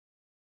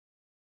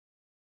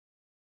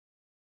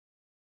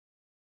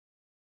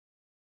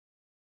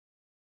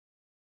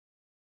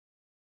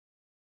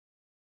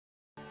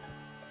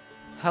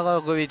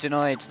Hello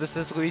Luiginoids, this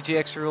is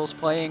LuigiXRules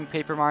playing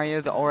Paper Mario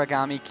the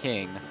Origami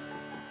King.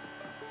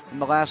 In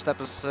the last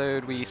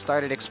episode, we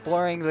started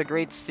exploring the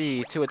Great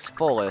Sea to its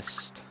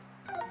fullest.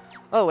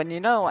 Oh, and you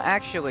know,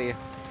 actually,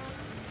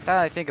 now that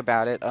I think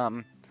about it,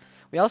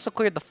 we also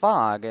cleared the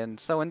fog, and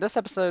so in this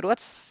episode,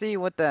 let's see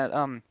what that,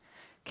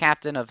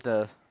 captain of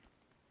the...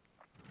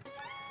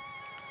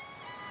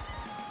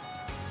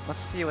 Let's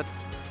see what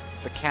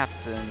the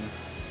captain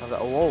of the...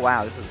 Oh,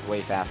 wow, this is way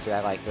faster,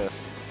 I like this.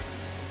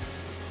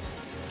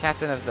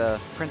 Captain of the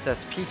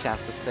Princess Peach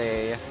has to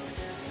say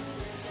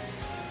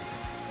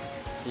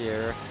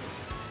here.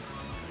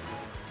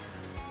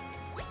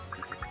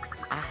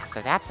 Ah,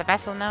 so that's the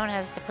vessel known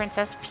as the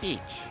Princess Peach.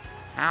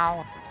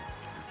 How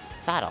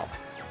subtle.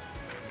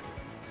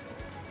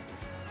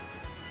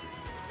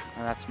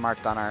 And that's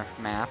marked on our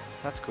map.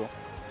 That's cool.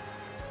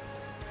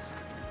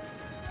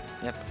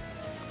 Yep.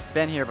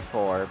 Been here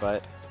before,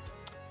 but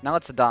now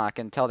let's dock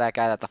and tell that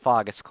guy that the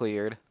fog is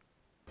cleared.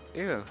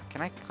 Ew,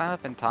 can I climb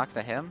up and talk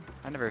to him?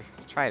 I never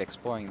tried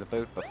exploring the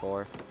boat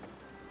before.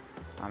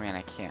 I mean,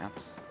 I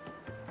can't.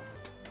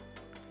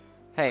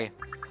 Hey.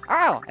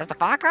 Oh, is the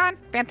fog gone?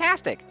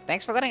 Fantastic.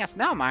 Thanks for letting us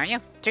know, Mario.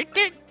 Toot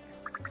toot.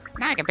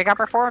 Now I can pick up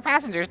our 4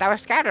 passengers that were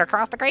scattered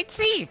across the Great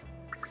Sea.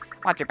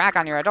 Once you're back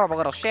on your adorable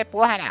little ship,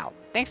 we'll head out.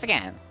 Thanks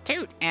again.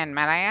 Toot, and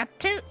might I add,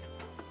 toot.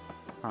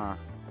 Huh.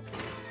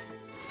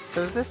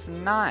 So is this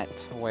not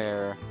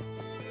where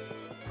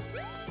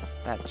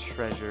that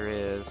treasure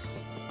is?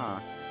 Huh.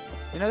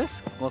 You know,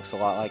 this looks a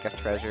lot like a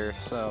treasure,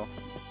 so...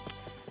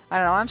 I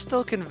don't know, I'm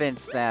still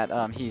convinced that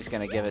he's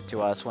gonna give it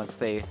to us once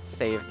they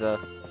save the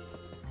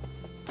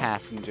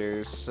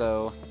passengers,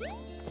 so...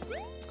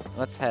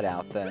 Let's head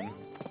out then.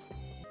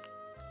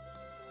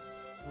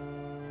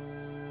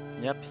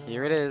 Yep,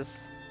 here it is.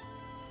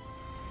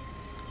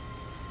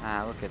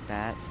 Ah, look at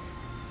that.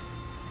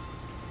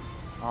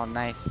 All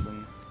nice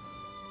and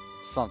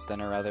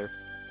something or other.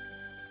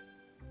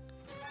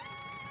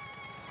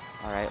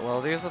 Alright,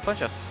 well there's a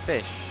bunch of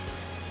fish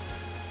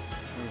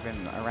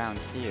moving around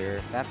here.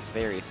 That's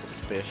very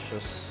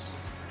suspicious.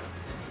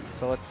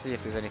 So let's see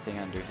if there's anything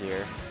under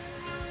here.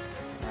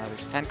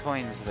 There's 10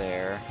 coins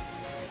there.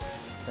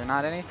 Is there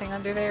not anything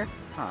under there?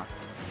 Huh.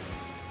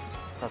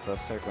 I thought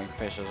those circling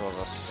fishes was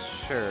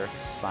a sure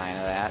sign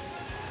of that.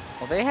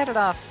 Well, they headed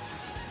off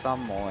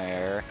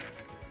somewhere.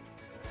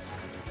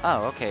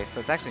 Oh, okay, so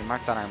it's actually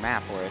marked on our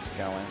map where it's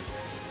going.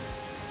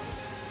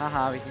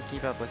 Haha, we can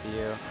keep up with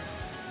you.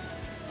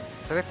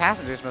 So their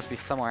passengers must be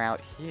somewhere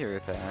out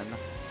here then.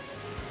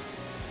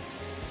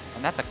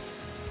 And that's a,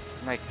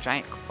 like,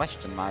 giant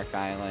question mark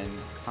island.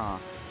 Huh.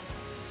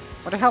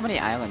 Wonder how many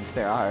islands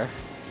there are.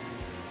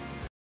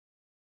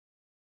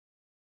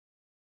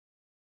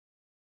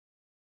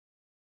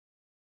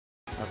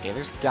 Okay,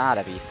 there's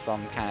gotta be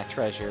some kind of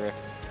treasure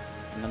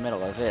in the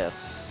middle of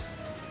this.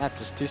 That's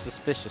just too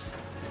suspicious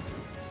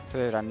for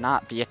there to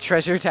not be a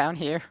treasure down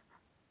here.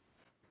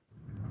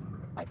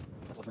 Alright,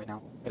 let's look right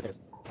now. There it is.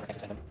 I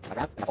grab and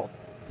I pull.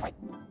 Alright,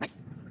 nice.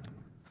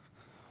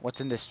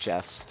 What's in this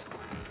chest?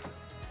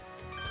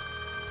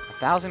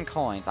 1,000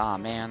 coins. Aw,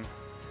 man.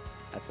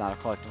 That's not a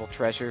collectible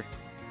treasure.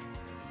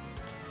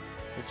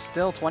 It's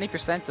still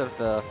 20% of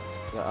the...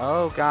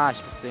 Oh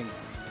gosh, this thing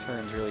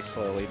turns really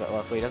slowly, but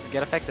luckily it doesn't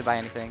get affected by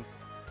anything.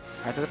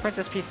 Alright, so the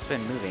Princess Peach has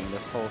been moving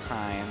this whole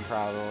time,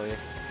 probably.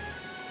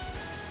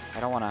 I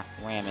don't want to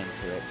ram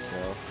into it,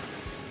 so...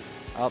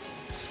 Oh,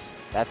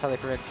 that's how they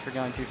prevent you from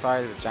going too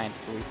far. There's a giant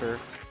blooper.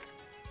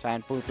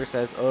 Giant blooper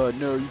says, "Oh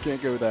no, you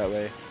can't go that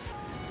way."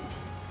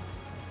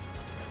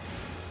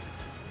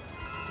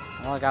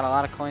 Well, I got a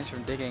lot of coins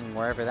from digging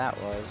wherever that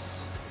was.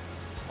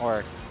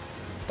 Or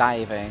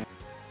diving.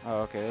 Oh,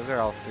 okay, those are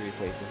all 3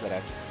 places that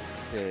I've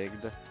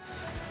digged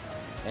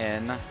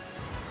in.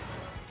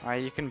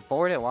 Alright, you can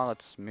board it while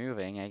it's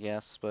moving, I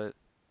guess, but...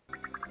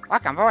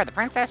 Welcome aboard the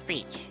Princess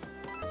Peach.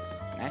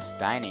 Nice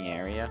dining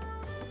area.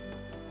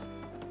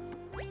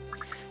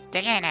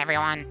 Dig in,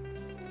 everyone.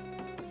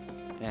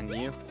 And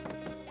you?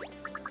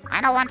 I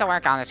don't want to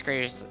work on this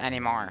cruise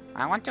anymore.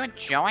 I want to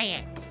enjoy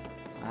it.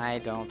 I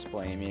don't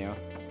blame you.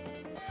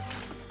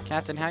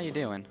 Captain, how you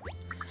doing?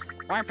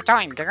 We're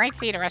patrolling the Great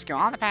Sea to rescue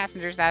all the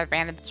passengers that have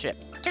abandoned the ship.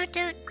 Toot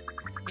toot.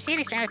 If you see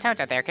any stranded toads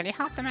out there, can you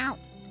help them out?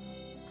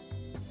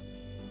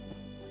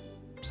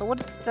 So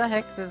what the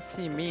heck does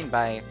he mean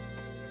by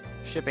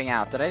shipping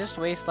out? Did I just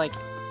waste like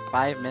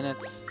 5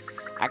 minutes?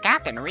 Our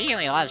captain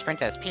really loves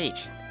Princess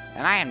Peach,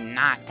 and I am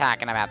not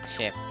talking about the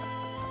ship.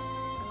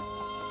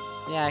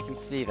 Yeah, I can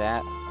see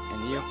that.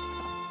 And you?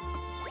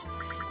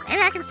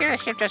 Maybe I can steer the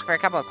ship just for a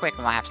couple of quick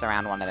laps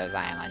around one of those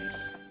islands.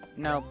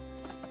 Nope.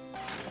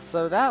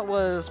 So that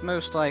was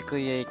most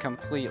likely a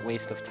complete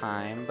waste of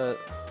time, but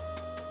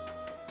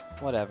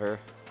whatever.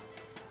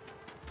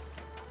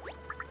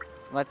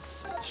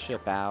 Let's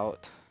ship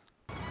out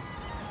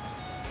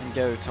and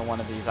go to one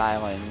of these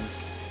islands,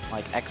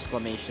 like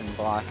exclamation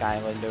block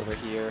island over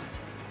here.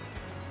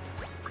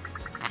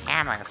 A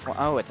hammer.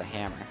 Oh, it's a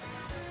hammer.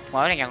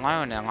 Floating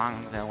alone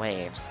along the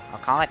waves. I'll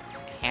call it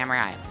Hammer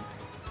Island.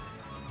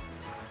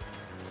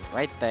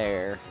 Right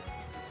there.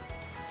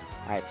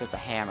 Alright, so it's a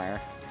hammer.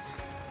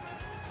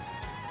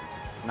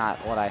 Not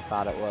what I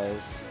thought it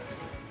was.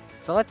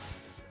 So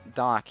let's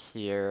dock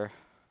here.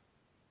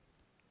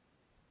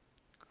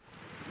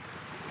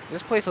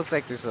 This place looks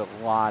like there's a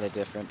lot of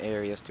different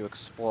areas to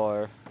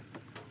explore.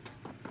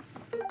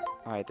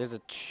 Alright, there's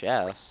a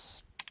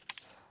chest.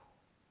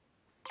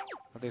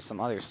 But there's some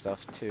other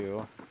stuff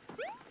too.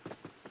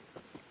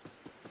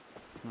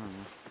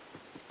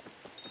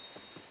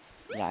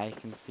 Yeah, I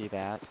can see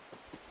that.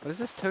 What does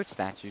this toad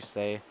statue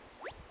say?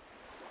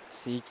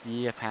 Seek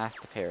ye a path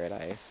to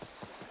paradise.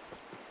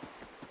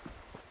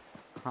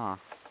 Huh.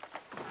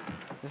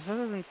 This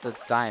isn't the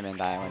Diamond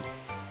Island.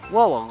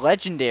 Whoa, a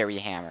legendary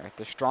hammer.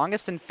 The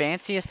strongest and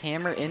fanciest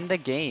hammer in the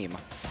game.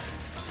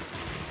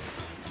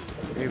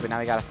 Ooh, but now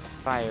we got a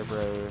fire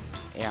bro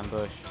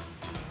ambush.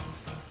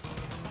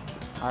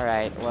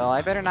 Alright, well,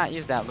 I better not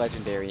use that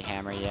legendary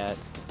hammer yet.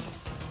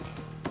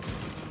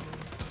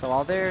 So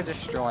while they're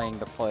destroying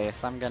the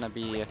place, I'm gonna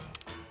be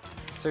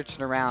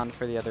searching around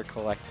for the other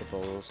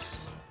collectibles.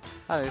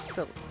 Oh, there's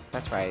still...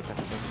 That's right, that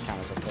doesn't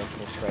count as a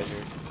collectible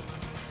treasure.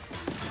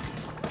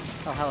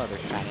 Oh, hello there,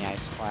 shiny ice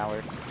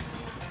flower.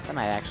 That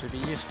might actually be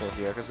useful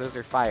here, because those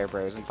are fire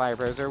bros, and fire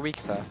bros are weak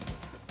to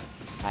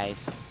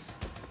ice.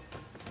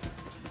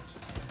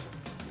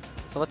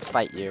 So let's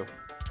fight you.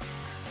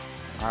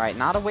 Alright,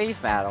 not a wave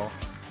battle,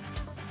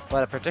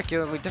 but a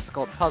particularly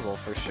difficult puzzle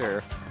for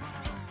sure.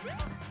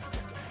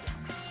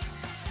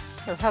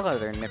 Oh, hello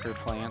there, nipper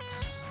plants.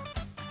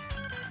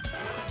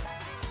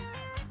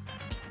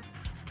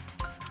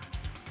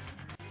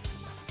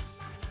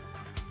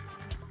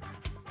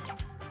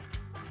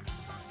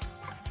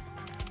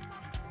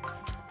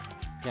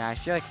 Yeah, I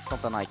feel like it's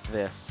something like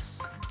this.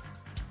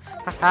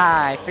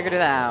 Haha, I figured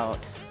it out!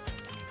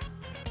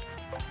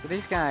 So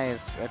these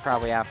guys, I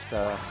probably have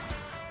to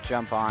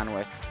jump on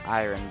with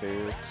iron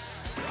boots.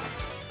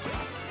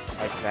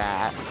 Like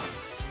that.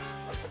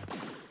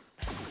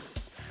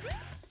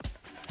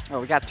 Oh,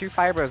 we got two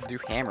fire bros and two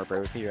hammer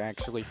bros here,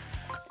 actually.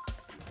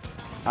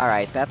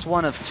 Alright, that's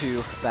one of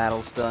two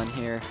battles done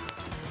here.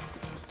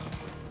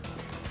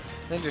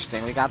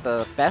 Interesting, we got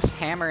the best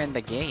hammer in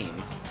the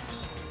game.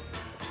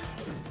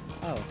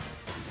 Oh.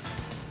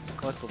 There's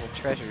collectible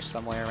treasures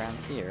somewhere around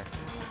here.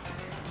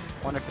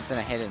 Wonder if it's in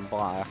a hidden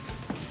block.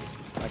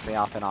 Like they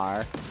often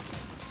are.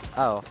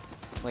 Oh.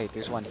 Wait,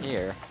 there's one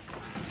here.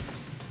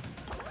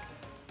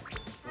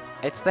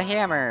 It's the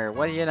hammer!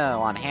 What do you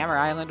know? On Hammer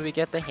Island we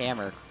get the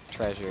hammer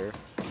treasure.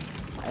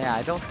 Yeah,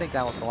 I don't think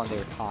that was the one they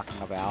were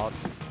talking about.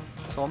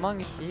 So among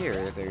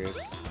here, there's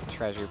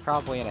treasure,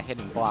 probably in a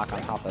hidden block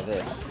on top of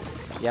this.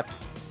 Yep.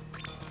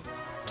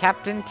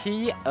 Captain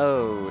T.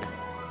 Ode.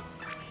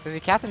 Was he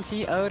Captain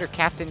T. Ode or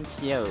Captain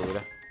T.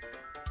 Ode?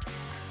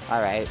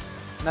 Alright.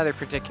 Another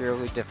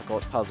particularly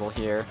difficult puzzle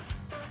here.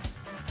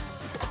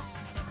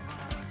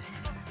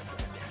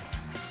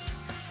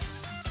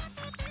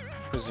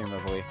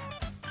 Presumably.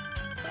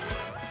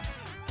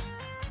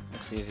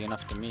 Looks easy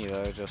enough to me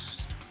though,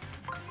 just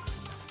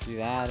do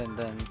that and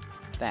then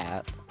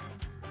that.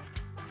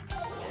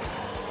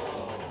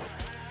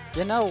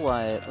 You know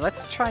what?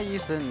 Let's try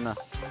using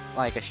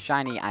like a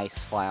shiny ice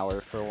flower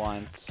for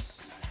once.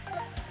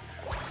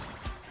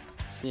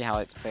 See how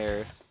it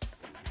fares.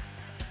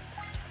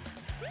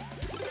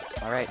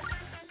 Alright.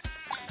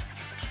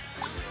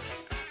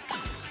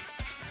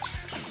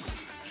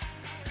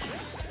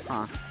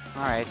 Huh.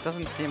 Alright,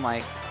 doesn't seem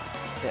like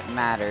it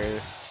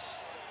matters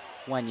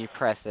when you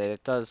press it.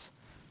 It does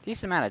a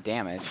decent amount of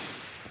damage.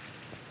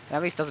 It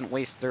at least doesn't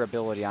waste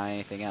durability on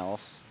anything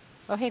else.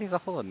 Oh hey, there's a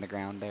hole in the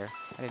ground there.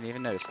 I didn't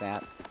even notice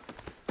that.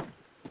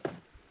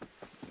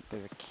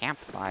 There's a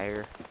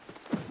campfire.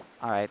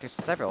 Alright, there's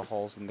several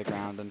holes in the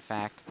ground, in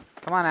fact.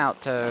 Come on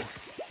out, Toad.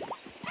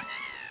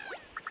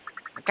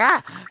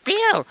 Gah!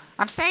 Phew!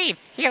 I'm safe!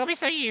 Here, let me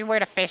show you where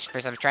to fish for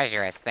some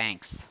treasure as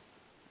thanks.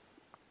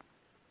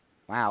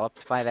 Wow, up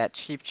by that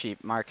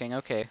cheap marking,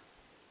 okay.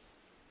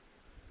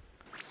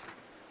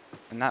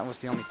 And that was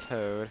the only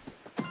Toad.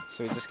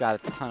 So we just got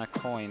a ton of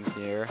coins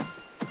here.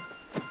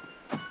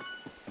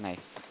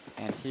 Nice.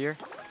 And here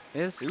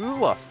is,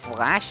 ooh, a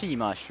flashy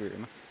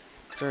mushroom.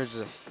 Stirs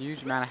a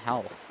huge amount of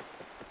health.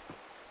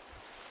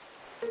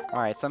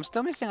 Alright, so I'm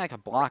still missing like a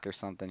block or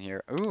something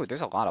here. Ooh,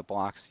 there's a lot of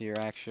blocks here,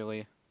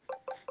 actually.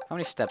 How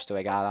many steps do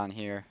I got on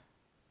here?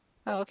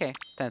 Oh, okay.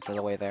 10th of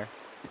the way there.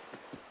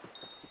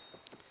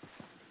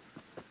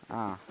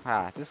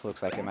 This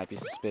looks like it might be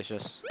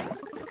suspicious.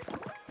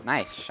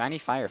 Nice, shiny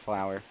fire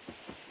flower.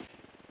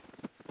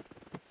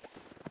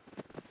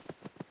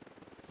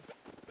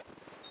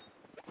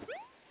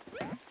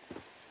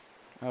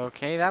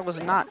 Okay, that was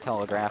not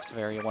telegraphed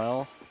very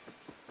well.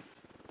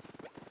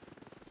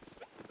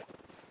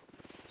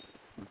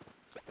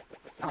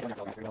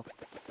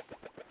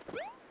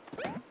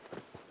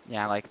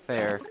 Yeah, like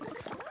there.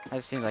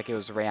 That seemed like it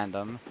was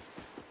random.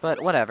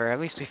 But whatever, at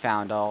least we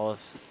found all of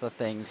the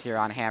things here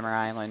on Hammer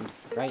Island,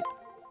 right?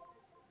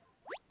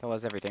 That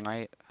was everything,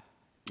 right?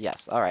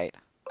 Yes, alright.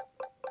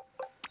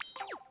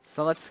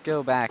 So let's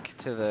go back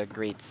to the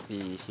Great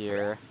Sea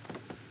here.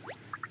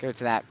 go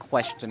to that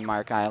question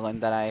mark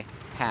island that I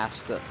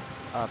passed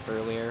up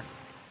earlier.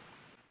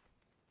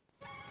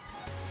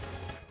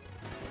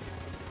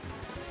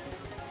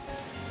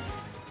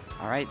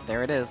 Alright,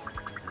 there it is.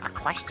 A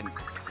question.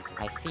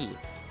 I see.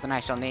 Then I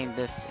shall name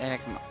this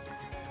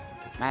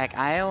enigmatic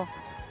isle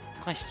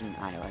Question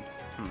Island.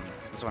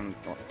 This one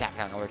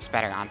definitely works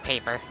better on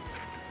paper.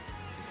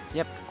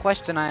 Yep,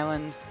 Question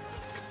Island.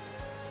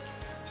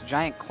 There's a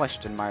giant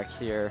question mark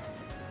here.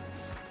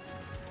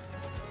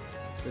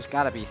 So there's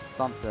gotta be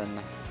something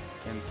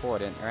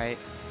important, right?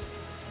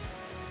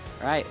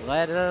 Alright,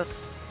 let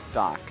us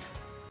dock.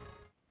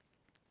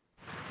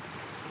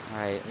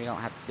 Alright, we don't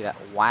have to see that.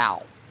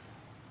 Wow.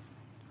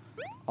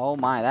 Oh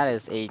my, that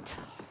is a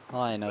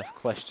ton of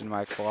question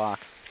mark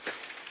blocks.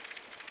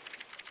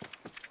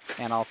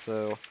 And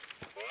also,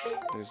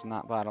 there's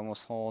not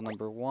bottomless hole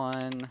number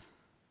 1.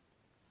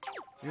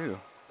 Ooh,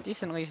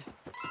 decently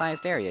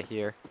sized area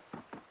here.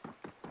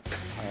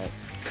 Alright.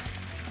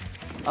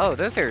 Oh,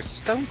 those are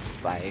stone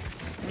spikes.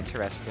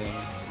 Interesting.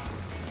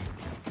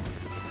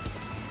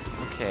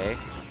 Okay.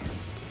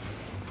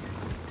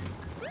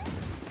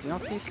 You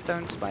don't see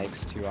stone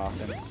spikes too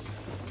often.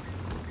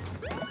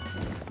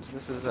 So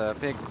this is a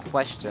big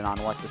question on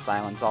what this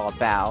island's all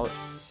about.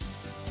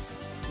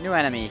 New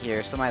enemy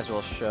here, so might as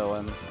well show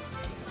him.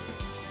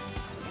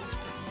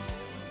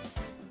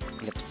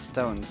 Yep,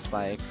 stone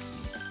spikes.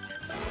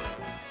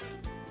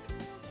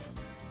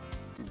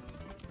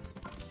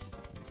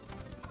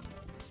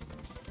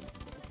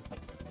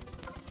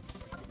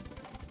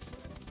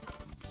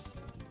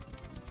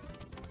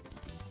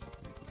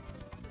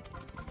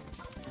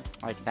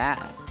 Like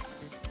that.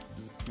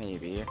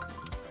 Maybe.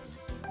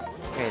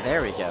 Okay,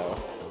 there we go.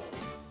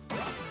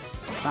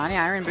 Shiny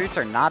iron boots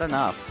are not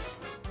enough.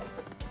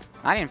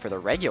 Not even for the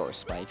regular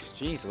spikes.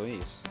 Jeez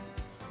Louise.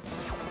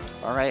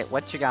 Alright,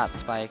 what you got,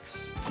 Spikes?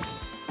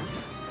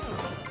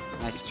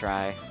 Nice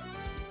try.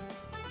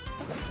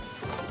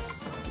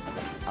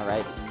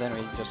 Alright, then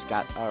we just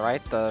got...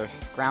 Alright, the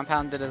ground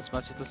pound did as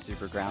much as the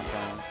super ground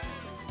pound.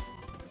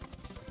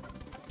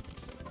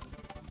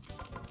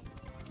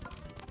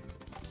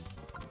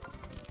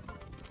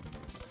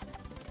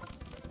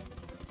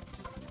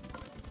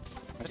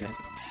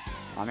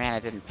 Oh man,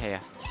 I didn't pay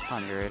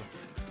 100.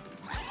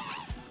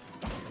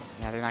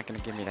 Yeah, they're not gonna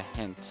give me the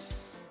hint.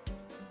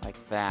 Like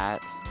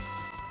that.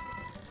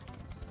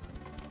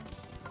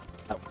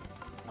 Oh.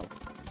 Oh.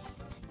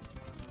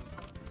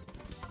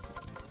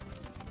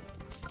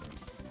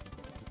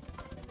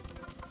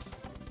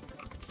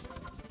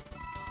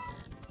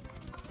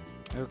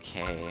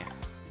 Okay.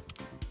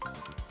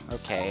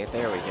 Okay,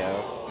 there we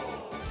go.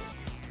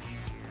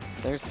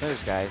 There's those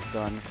guys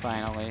done,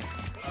 finally.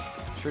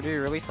 Sure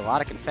do release a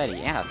lot of confetti,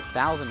 and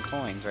 1,000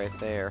 coins right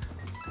there.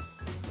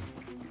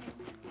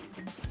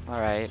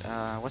 Alright,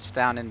 what's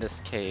down in this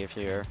cave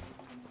here?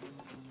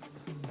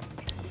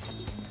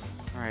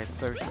 Alright,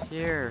 so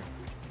here...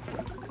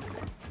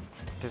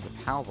 There's a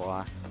POW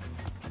block.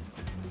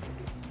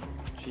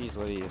 Jeez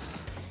Louise.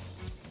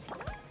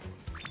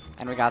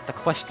 And we got the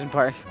question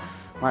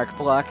mark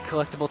block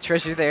collectible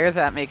treasure there,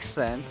 that makes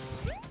sense.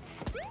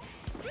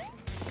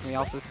 Can we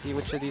also see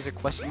which of these are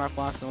question mark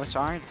blocks and which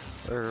aren't?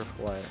 Or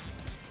what?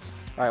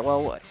 Alright,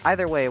 well,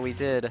 either way, we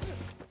did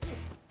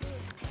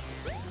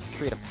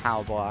create a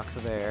POW block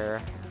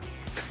there.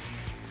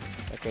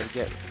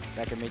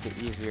 That could make it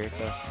easier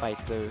to fight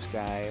those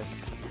guys.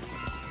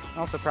 And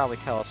also probably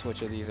tell us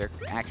which of these are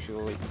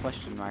actually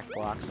question mark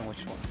blocks and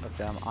which one of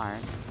them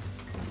aren't.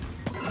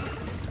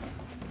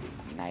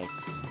 Nice.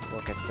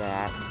 Look at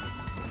that.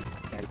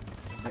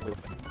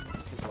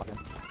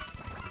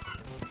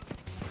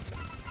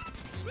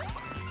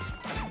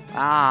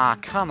 Ah,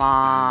 come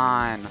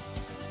on!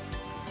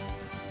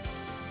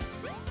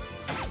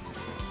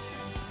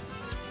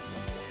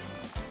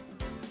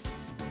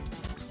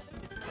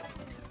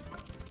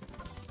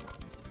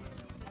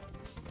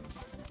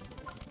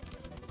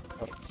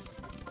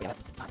 Yes,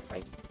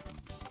 right.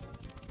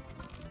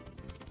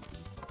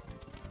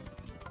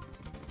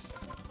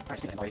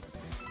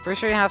 Pretty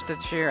sure you have to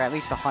cheer at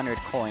least 100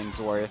 coins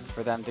worth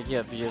for them to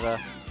give you the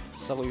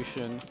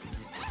solution.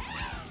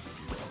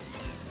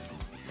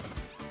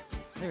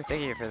 Ooh,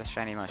 thank you for the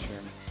shiny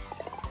mushroom.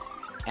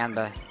 And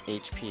the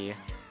HP.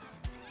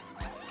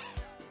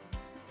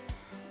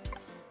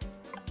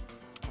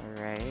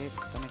 Alright,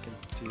 then I can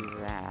do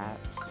that.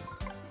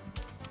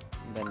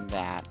 And then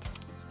that.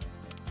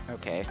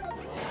 Okay.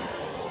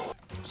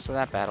 So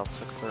that battle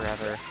took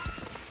forever.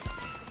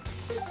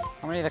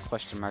 How many of the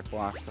question mark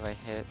blocks have I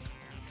hit?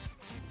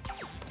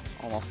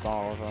 Almost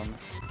all of them.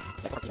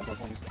 Like,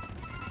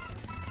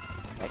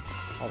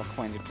 all the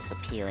coins are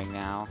disappearing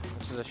now,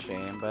 which is a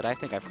shame, but I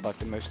think I've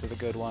collected most of the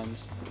good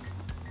ones.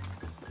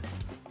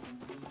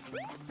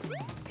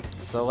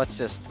 So let's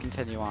just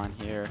continue on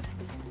here.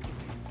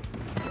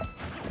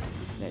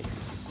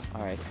 Nice.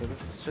 Alright, so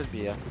this should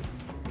be a...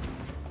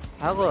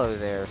 Hello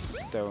there,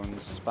 stone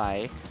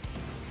spike.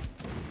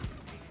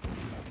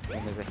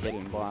 And there's a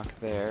hidden block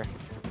there.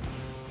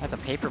 That's a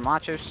paper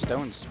macho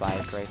stone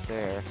spike right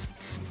there.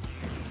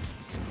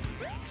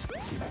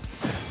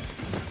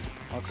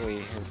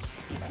 Luckily, his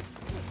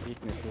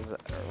weakness is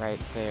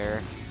right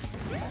there.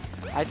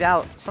 I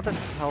doubt, something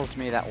tells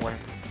me that we're...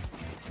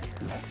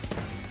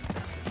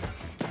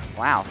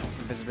 Wow, those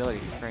invisibility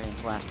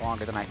frames last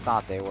longer than I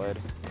thought they would.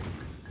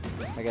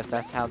 I guess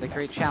that's how they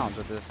create challenge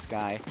with this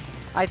guy.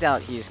 I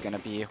doubt he's gonna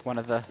be one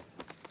of the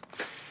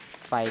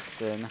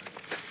fights in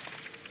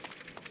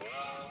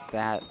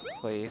that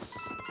place.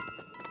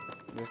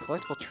 There's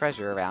collectible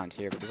treasure around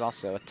here, but there's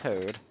also a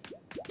toad.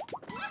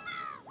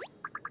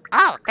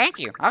 Oh, thank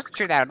you. I wasn't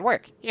sure that would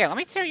work. Here, let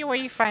me show you where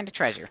you find the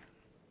treasure.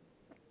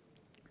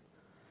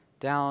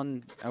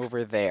 Down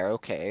over there,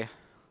 okay.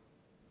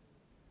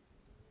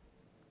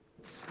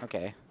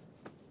 Okay.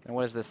 And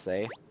what does this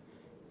say?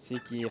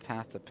 Seek ye a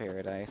path to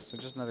paradise. So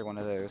just another one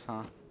of those,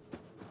 huh?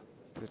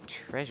 There's a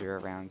treasure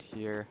around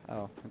here.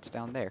 Oh, it's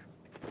down there.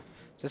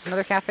 Is this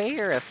another cafe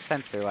or a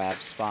sensor lab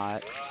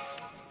spot?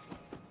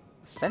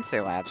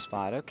 Sensor lab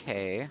spot,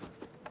 okay.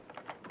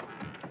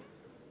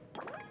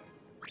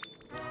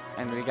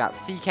 And we got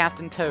Sea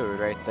Captain Toad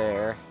right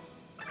there.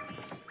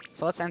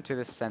 So let's enter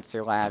this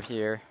sensor lab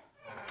here.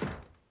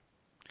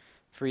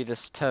 Free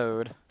this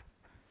toad.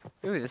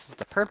 Ooh, this is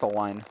the purple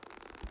one.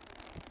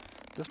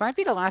 This might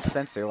be the last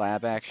sensor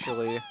lab,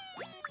 actually.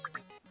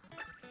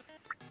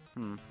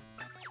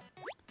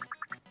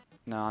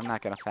 No, I'm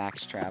not gonna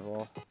fax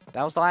travel.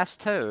 That was the last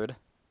toad.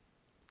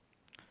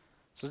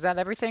 So is that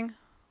everything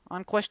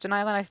on Question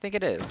Island? I think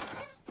it is.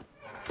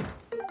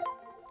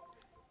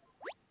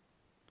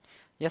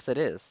 Yes, it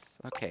is.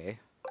 Okay.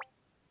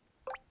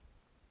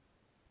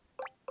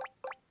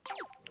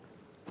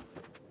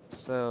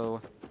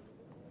 So...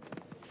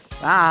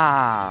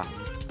 Ah!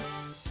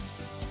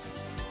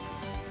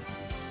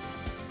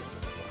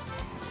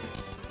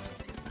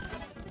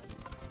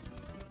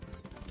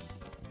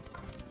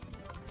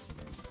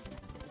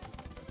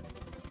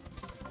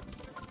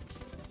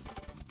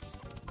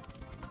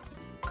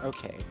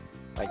 Okay.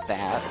 Like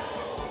that.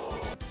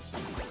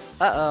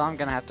 Uh-oh, I'm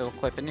gonna have to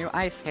equip a new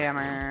ice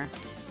hammer.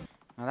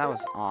 Oh, that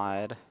was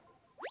odd.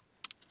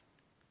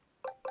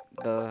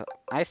 The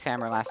ice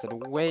hammer lasted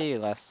way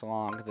less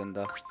long than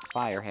the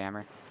fire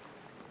hammer.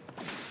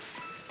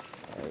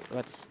 Alright,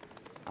 let's...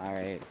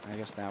 Alright, I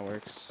guess that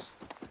works.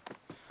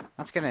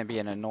 That's gonna be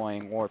an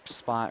annoying warp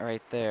spot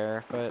right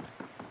there, but...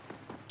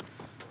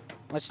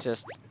 Let's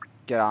just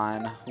get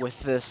on with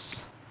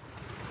this.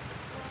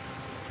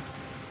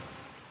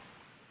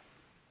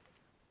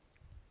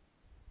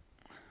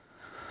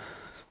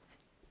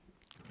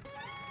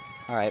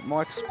 Alright,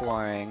 more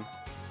exploring.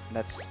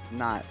 That's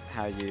not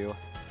how you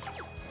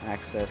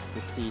access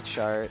the sea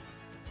chart.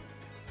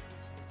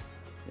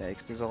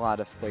 Yikes, there's a lot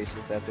of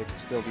places that there could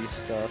still be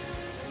stuff.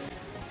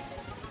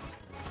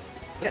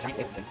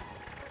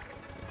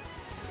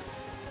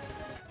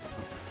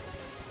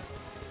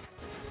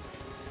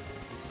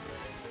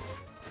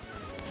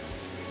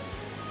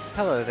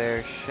 Hello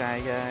there, shy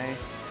guy.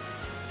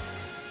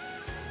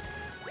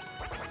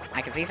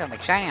 I can see something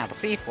shining on the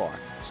seafloor.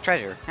 It's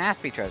treasure. It has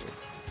to be treasure.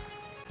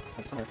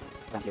 There's somewhere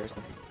around here or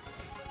something.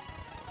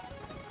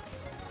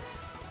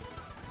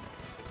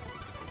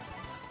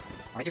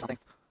 Alright, here's something.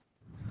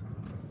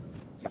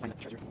 So I find that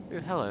treasure.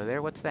 Ooh, hello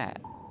there, what's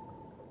that?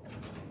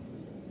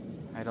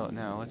 I don't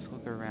know, let's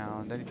look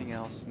around. Anything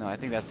else? No, I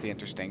think that's the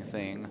interesting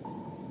thing.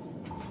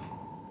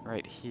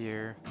 Right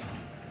here.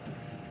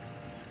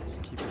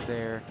 Just keep it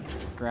there.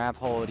 Grab,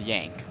 hold,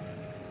 yank.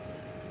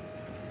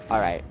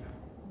 Alright.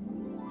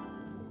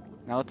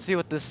 Now let's see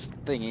what this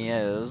thingy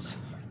is.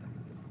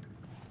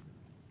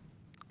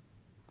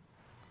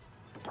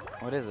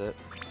 What is it?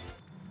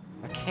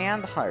 A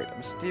canned heart. A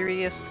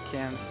mysterious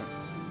can...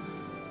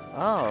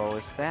 Oh,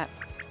 is that...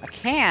 A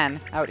can?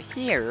 Out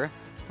here?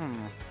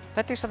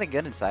 Bet there's something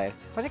good inside.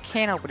 Where's a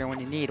can opener when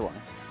you need one?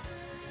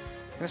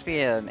 There must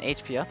be an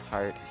HP up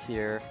heart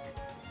here.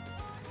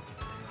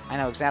 I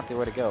know exactly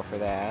where to go for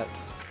that.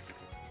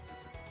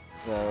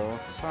 So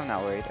I'm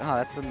not worried. Oh,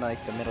 that's in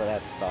like the middle of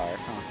that star,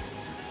 huh?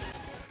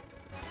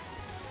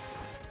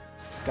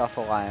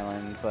 Scuffle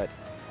Island, but...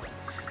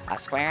 A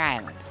square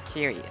island.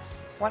 Curious.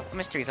 What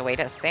mysteries await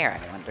us there, I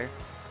wonder?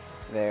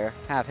 There.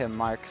 Have him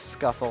mark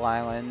Scuffle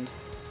Island.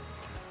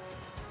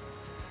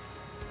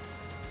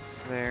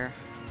 There.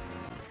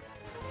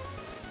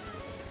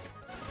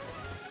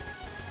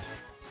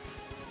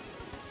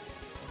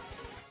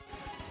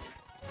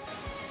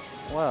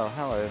 Whoa,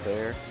 hello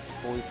there.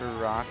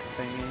 Bleeper rock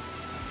thingy. You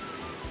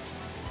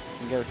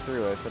can go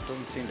through it, but it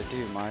doesn't seem to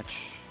do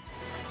much.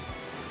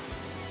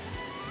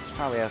 This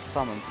probably has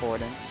some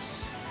importance.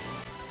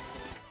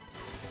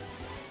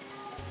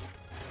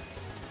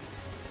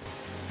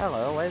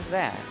 Hello, what is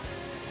that?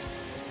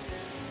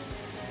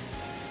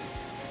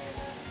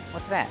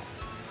 What's that?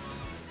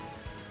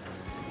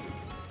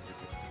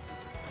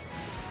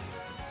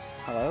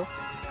 Hello?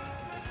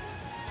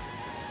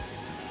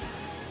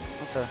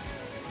 What the?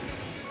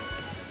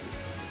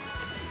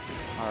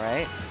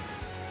 Alright.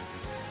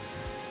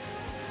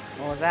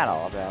 What was that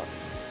all about?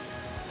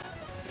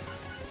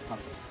 Huh.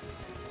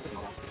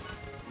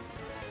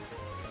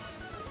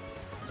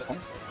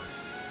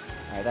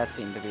 Alright, that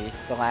seemed to be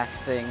the last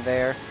thing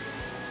there.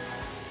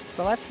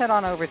 So let's head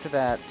on over to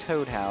that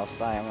Toad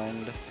House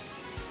Island.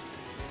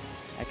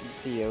 I can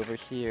see over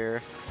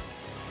here.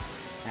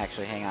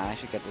 Actually, hang on, I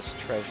should get this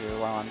treasure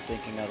while I'm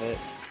thinking of it.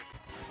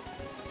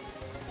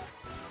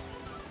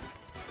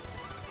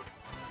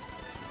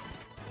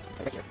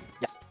 Right here.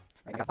 Yes.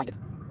 Right, I gotta find it.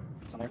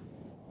 Somewhere.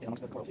 In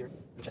amongst the coral here.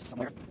 There's just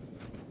somewhere.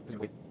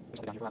 Presumably. There's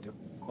something down here we're allowed to.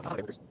 Oh, hello,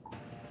 Hooters.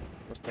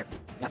 Where's here?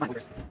 Yeah, that's my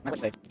Hooters. My what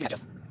you say? You can catch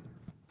us.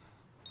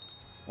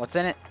 What's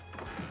in it?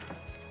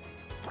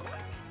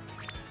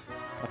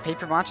 A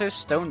paper macho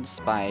stone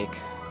spike.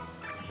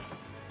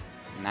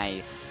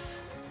 Nice.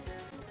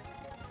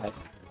 Right.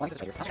 What's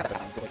this right here? I got that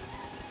time. Good.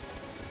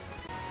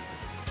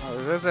 Oh,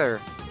 those are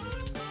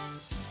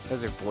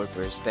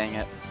bloopers, dang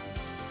it.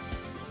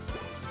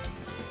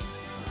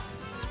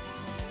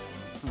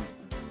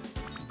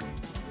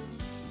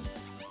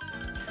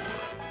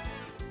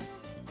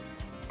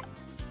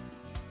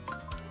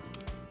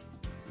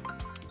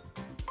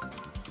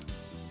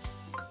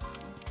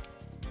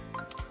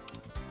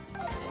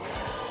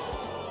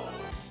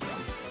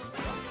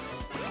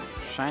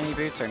 Shiny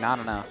boots are not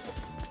enough.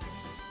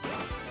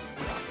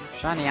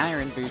 Shiny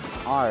iron boots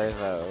are,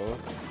 though.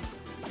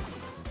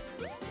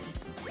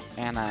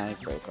 And I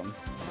broke them.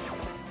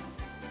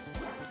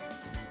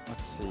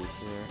 Let's see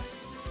here.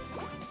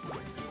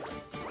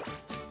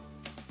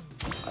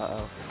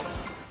 Uh-oh.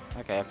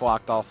 Okay, I've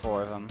blocked all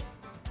 4 of them.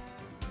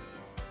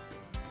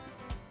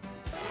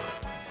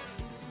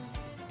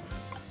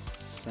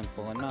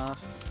 Simple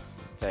enough.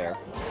 There.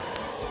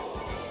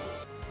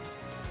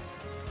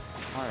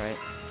 Alright.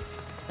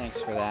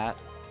 Thanks for that.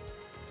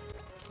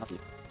 I'll see.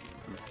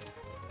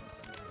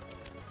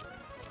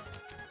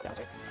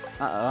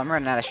 Uh-oh, I'm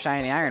running out of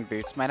shiny iron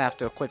boots. Might have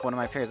to equip one of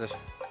my pairs of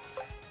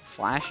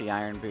flashy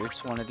iron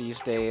boots one of these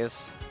days.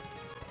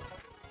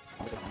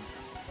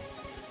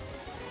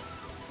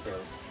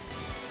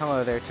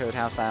 Hello there, Toad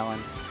House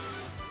Island.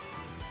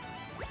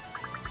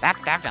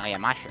 That's definitely a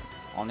mushroom.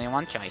 Only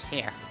one choice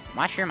here.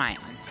 Mushroom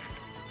Island.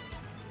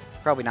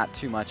 Probably not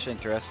too much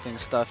interesting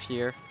stuff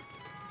here.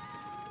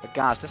 But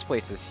gosh, this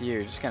place is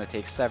huge. It's gonna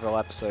take several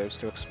episodes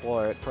to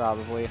explore it,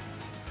 probably.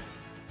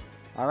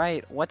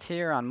 Alright, what's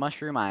here on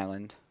Mushroom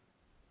Island?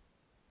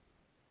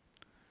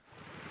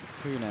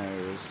 Who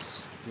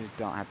knows? You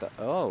don't have to...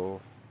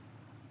 Oh!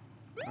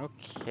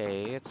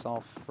 Okay, it's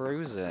all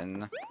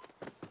frozen.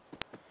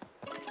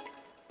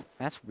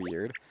 That's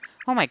weird.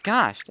 Oh my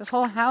gosh, this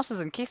whole house is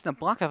encased in a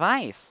block of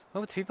ice!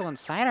 Hope the people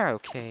inside are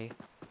okay.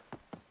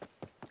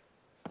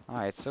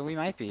 Alright, so we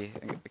might be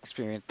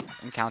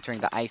encountering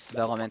the ice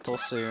elemental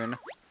soon.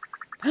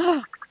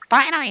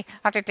 Finally!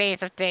 After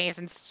days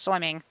and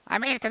swimming, I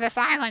made it to this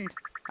island!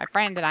 My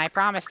friend and I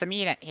promised to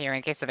meet it here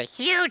in case of a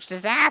huge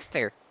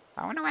disaster.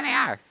 I wonder where they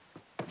are.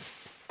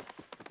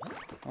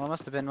 Well, it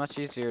must have been much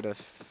easier to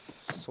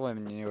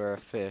swim when you were a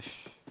fish.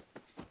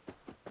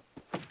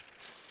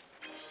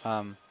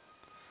 Oh,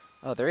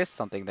 there is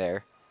something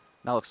there.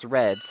 That looks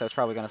red, so it's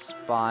probably gonna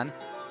spawn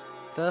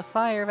the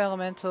fire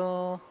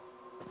elemental.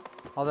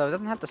 Although it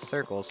doesn't have the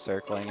circles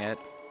circling it.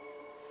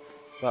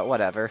 But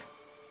whatever.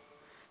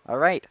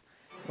 Alright,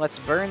 let's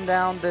burn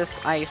down this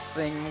ice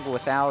thing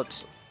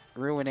without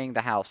ruining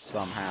the house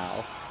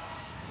somehow.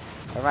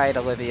 Alright,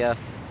 Olivia.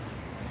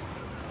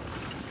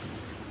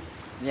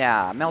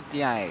 Yeah, melt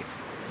the ice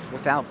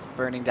without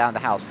burning down the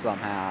house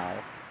somehow.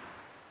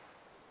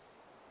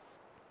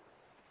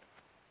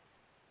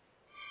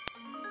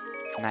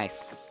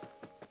 Nice.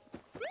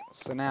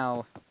 So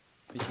now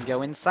we can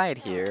go inside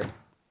here.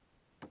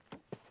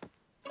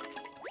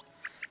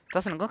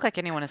 Doesn't look like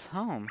anyone is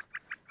home.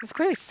 This is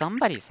clearly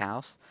somebody's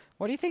house.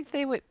 What do you think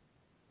they would...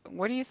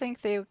 Where do you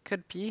think they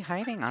could be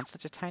hiding on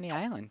such a tiny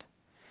island?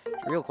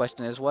 The real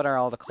question is, what are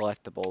all the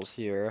collectibles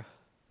here?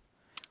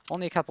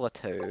 Only a couple of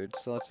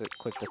toads, so let's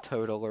equip the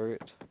toad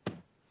alert.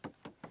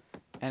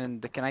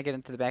 And can I get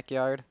into the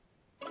backyard?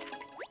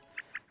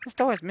 This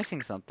door is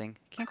missing something.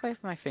 Can't quite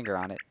put my finger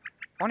on it.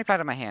 Only part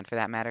of my hand, for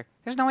that matter.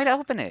 There's no way to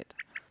open it.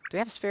 Do we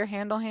have a spare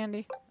handle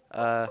handy?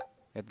 A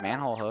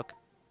manhole hook.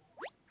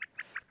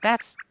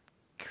 That's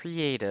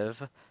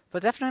creative,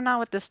 but definitely not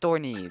what this door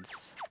needs.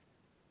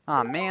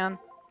 Aw, man.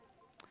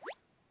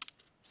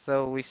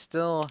 So we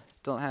still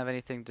don't have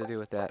anything to do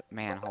with that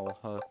manhole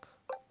hook.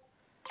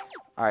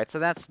 Alright, so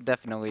that's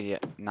definitely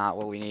not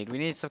what we need. We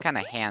need some kind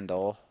of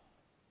handle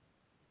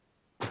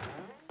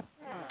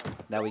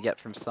that we get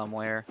from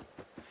somewhere.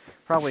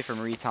 Probably from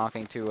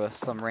re-talking to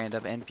some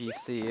random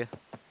NPC.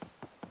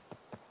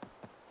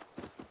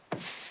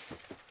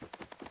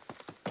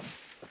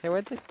 Hey,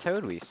 where'd the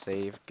toad we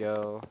saved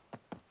go?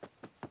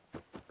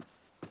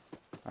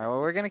 Alright, well,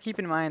 we're gonna keep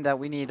in mind that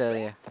we need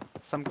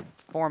some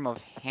form of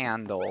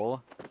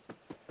handle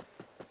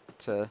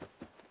to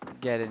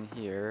get in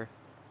here.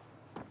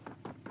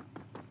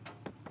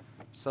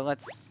 So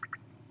let's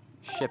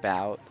ship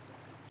out.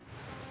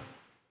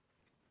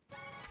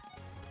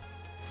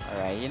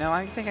 Alright, you know,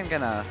 I think I'm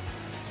gonna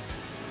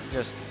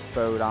just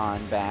boat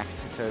on back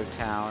to Toad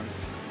Town.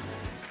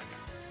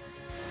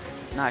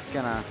 Not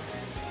gonna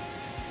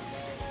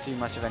do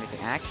much of anything.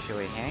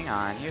 Actually, hang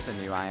on, here's a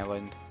new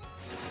island.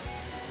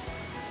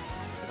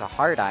 Is a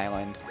heart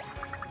island.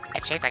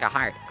 It's shaped like a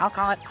heart. I'll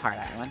call it Heart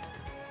Island.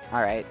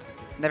 Alright,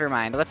 never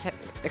mind. Let's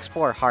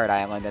explore Heart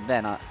Island and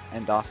then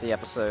end off the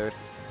episode.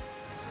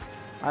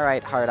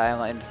 Alright, Heart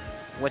Island.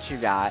 What you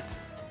got?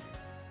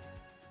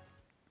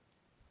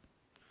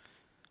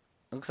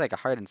 Looks like a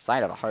heart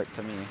inside of a heart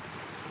to me.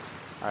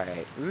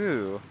 Alright,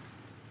 ooh.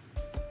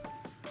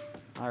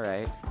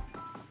 Alright.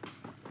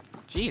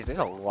 Jeez, there's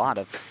a lot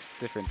of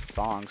different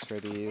songs for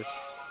these.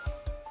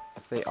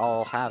 They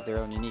all have their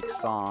own unique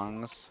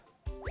songs.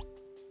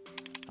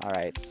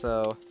 Alright,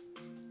 so...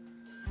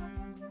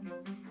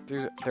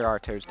 There are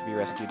toads to be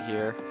rescued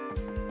here.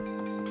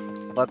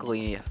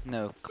 Luckily,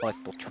 no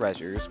collectible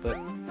treasures, but...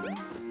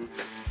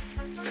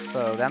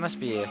 So, that must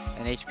be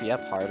an HP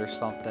up heart or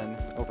something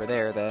over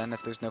there then,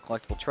 if there's no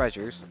collectible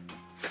treasures.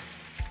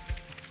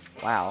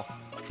 Wow.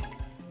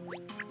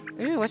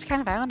 Ooh, which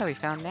kind of island have we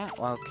found now?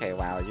 Well, okay,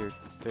 wow, you're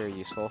very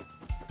useful.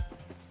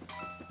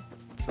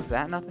 Is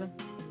that nothing?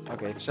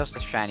 Okay, it's just a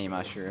shiny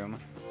mushroom.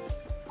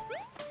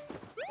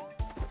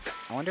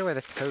 I wonder where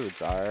the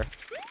toads are.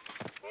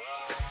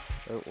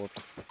 Oh,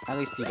 whoops. At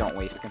least you don't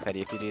waste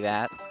confetti if you do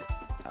that.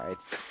 Alright.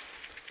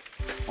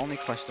 Only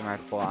question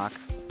mark block.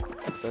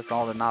 That's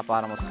all the not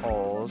bottomless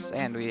holes.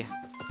 And we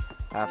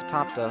have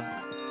topped off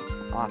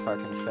our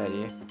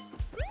confetti.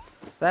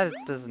 That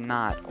does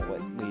not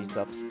what leads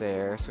up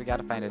there, so we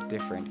gotta find a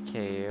different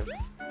cave.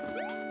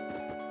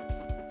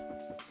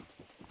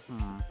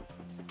 Well,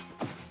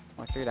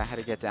 I figured out how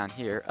to get down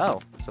here.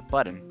 Oh, it's a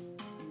button.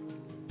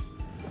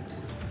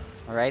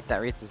 Alright,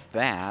 that raises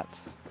that.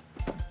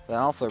 That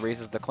also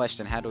raises the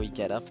question, how do we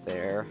get up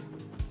there?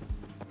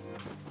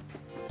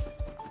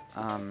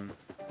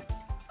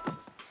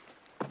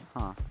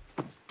 Huh.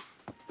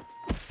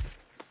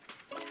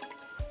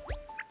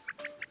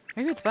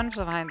 Maybe the buttons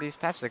behind these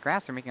patches of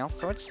grass are making all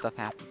sorts of stuff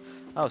happen.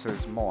 Oh, so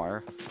there's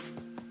more.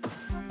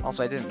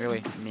 Also, I didn't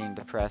really mean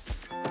to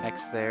press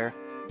X there.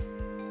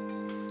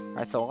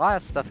 Alright, so a lot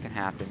of stuff can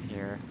happen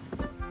here.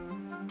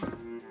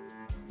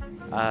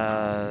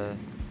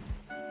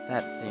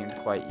 That seemed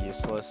quite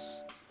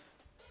useless.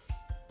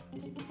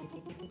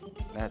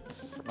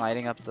 That's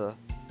lighting up the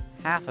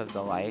half of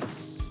the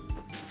lights.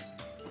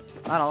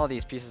 Not all of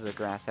these pieces of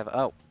grass have...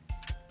 Oh!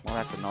 Well,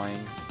 that's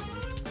annoying.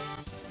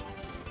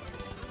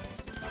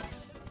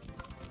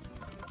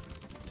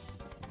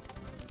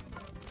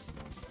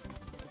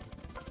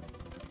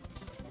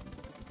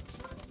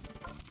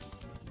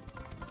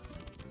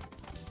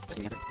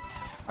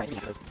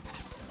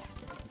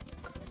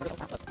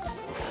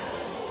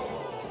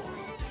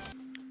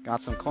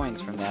 Got some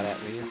coins from that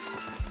at least.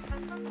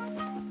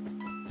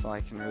 That's all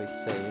I can really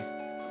say.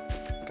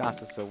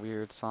 Gosh, it's a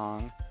weird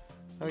song.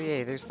 Oh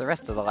yay, there's the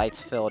rest of the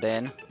lights filled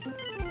in.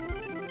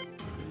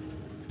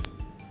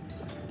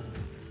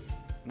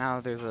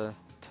 Now there's a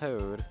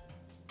toad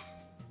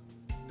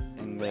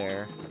in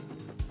there.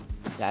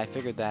 Yeah, I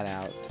figured that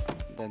out.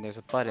 Then there's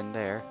a button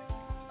there.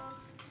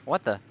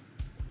 What the?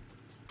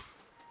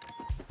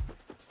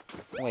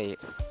 Wait.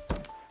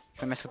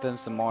 Can I mess with them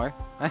some more?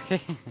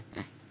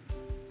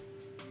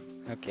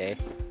 Okay.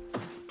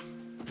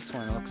 This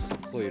one looks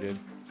secluded.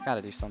 It's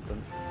gotta do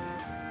something.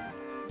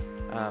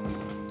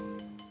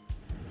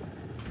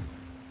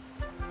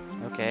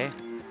 Okay.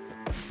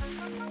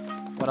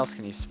 What else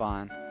can you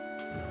spawn?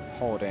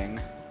 Holding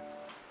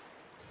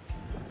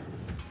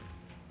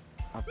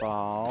a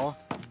ball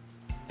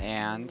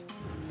and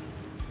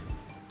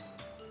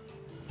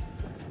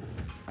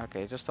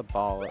okay, just a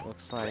ball it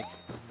looks like.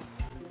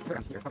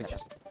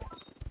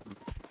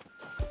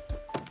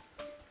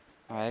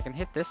 Alright, I can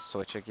hit this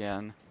switch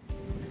again.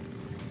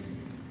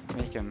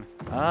 Make him...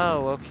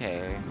 Oh,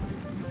 okay.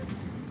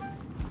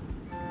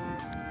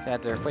 So I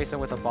had to replace it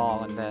with a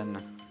ball and then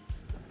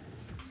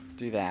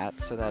do that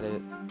so that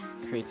it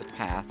creates a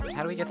path.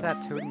 How do we get to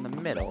that toad in the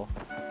middle?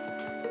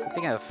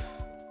 Something of...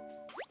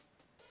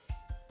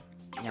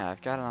 Yeah,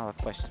 I've got all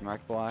the question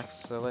mark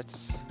blocks, so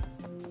let's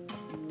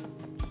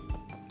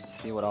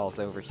see what all's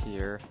over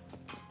here.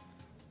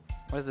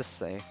 What does this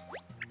say?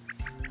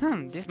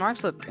 These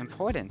marks look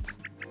important.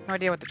 No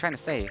idea what they're trying to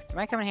say. They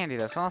might come in handy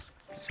though, so I'll...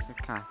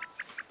 God,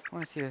 I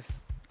want to see this.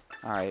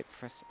 Alright,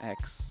 press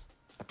X.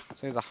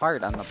 So there's a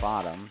heart on the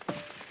bottom.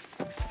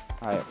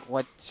 Alright,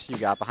 what you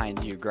got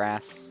behind you,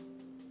 grass?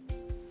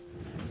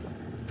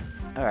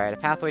 Alright, a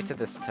pathway to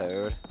this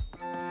toad.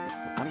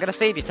 I'm gonna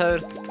save you,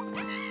 Toad.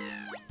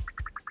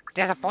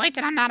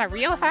 Disappointed I'm not a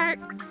real heart?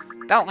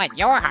 Don't let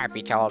your heart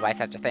be troubled by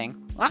such a thing.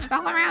 Love's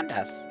all around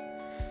us.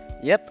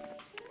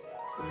 Yep.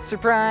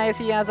 Surprise,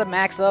 he has a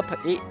max up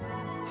 8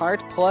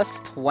 heart plus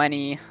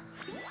 20.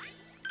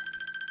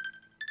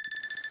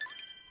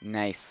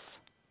 Nice.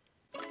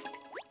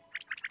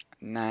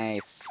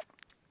 Nice.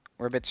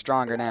 We're a bit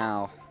stronger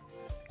now.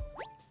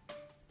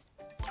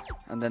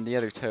 And then the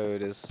other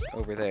toad is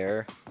over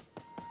there.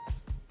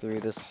 Through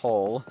this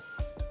hole.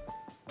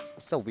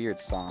 It's a weird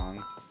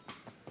song.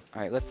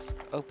 Alright, let's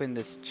open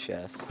this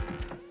chest.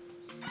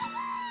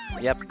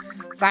 Yep.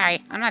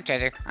 Sorry, I'm not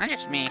treasure. I'm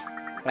just me.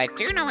 But I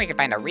do know we can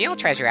find a real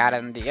treasure out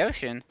in the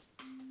ocean.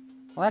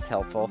 Well, that's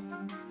helpful.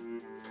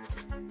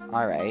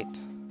 Alright.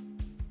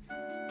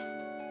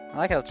 I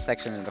like how it's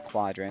sectioned into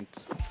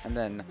quadrants, and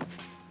then,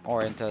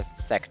 or into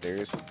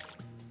sectors.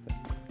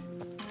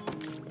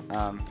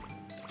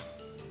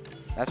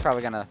 That's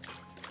probably gonna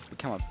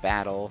become a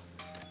battle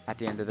at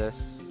the end of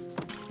this.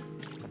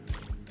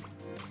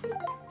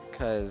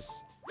 Because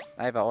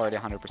I have already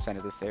 100%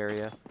 of this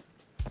area.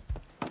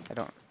 I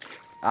don't...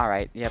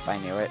 Alright, yep, I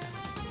knew it.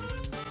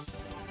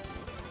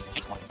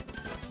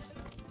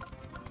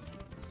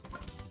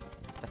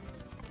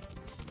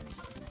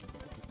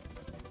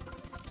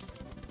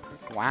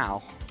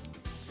 Wow.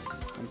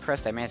 I'm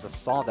impressed I managed to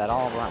solve that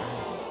all by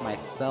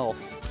myself.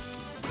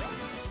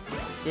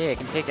 Yeah, I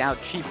can take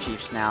out Cheep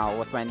Cheeps now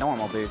with my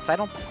normal boots. I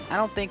don't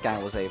think I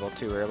was able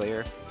to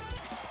earlier.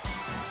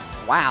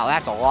 Wow,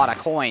 that's a lot of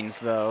coins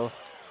though.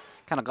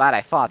 Kinda glad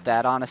I fought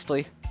that,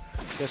 honestly.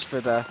 Just for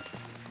the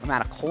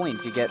amount of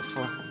coins you get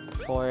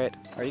for it.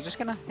 Are you just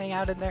gonna hang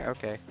out in there?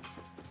 Okay.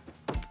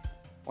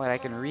 Wait, I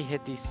can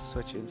re-hit these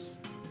switches.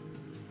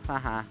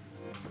 Haha.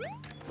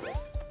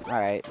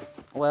 Alright.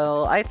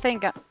 Well, I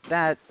think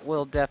that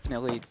will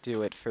definitely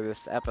do it for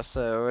this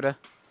episode.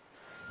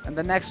 In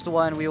the next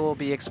one, we will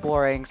be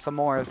exploring some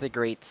more of the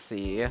Great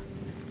Sea.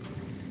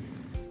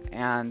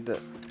 And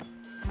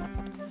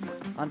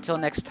until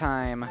next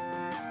time,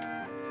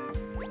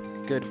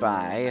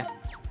 goodbye.